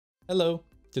Hello!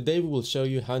 Today we will show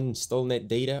you how to install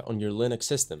NetData on your Linux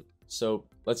system. So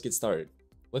let's get started.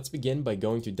 Let's begin by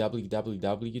going to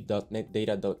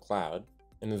www.netdata.cloud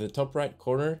and in the top right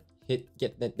corner, hit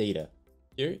Get NetData.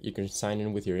 Here you can sign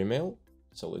in with your email,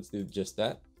 so let's do just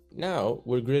that. Now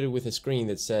we're greeted with a screen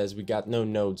that says we got no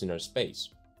nodes in our space.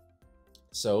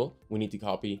 So we need to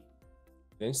copy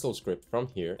the install script from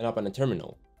here and open a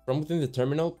terminal. From within the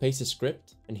terminal, paste the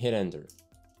script and hit enter.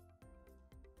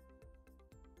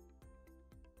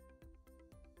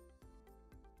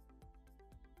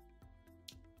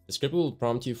 The script will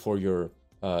prompt you for your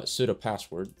sudo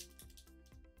password.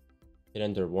 Hit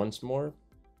enter once more.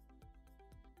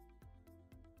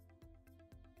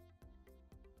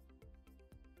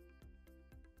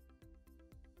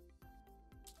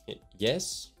 Hit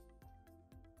yes.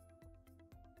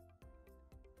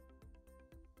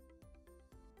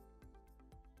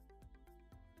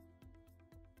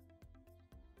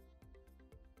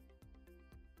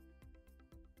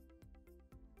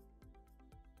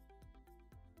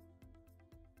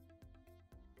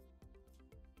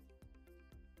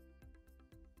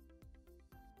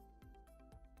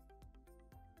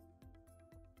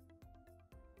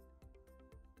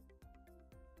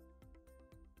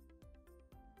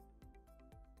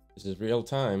 This is real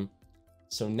time.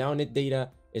 So now NetData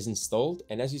is installed,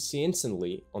 and as you see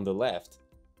instantly on the left,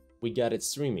 we got it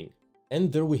streaming.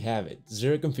 And there we have it,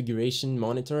 0 configuration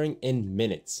monitoring in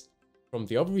minutes. From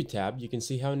the Overview tab, you can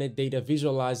see how NetData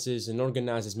visualizes and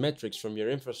organizes metrics from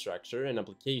your infrastructure and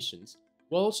applications,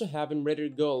 while also having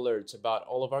ready-to-go alerts about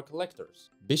all of our collectors.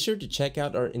 Be sure to check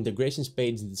out our integrations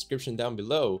page in the description down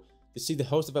below to see the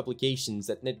host of applications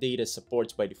that NetData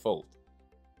supports by default.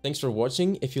 Thanks for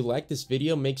watching. If you liked this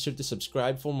video, make sure to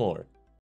subscribe for more.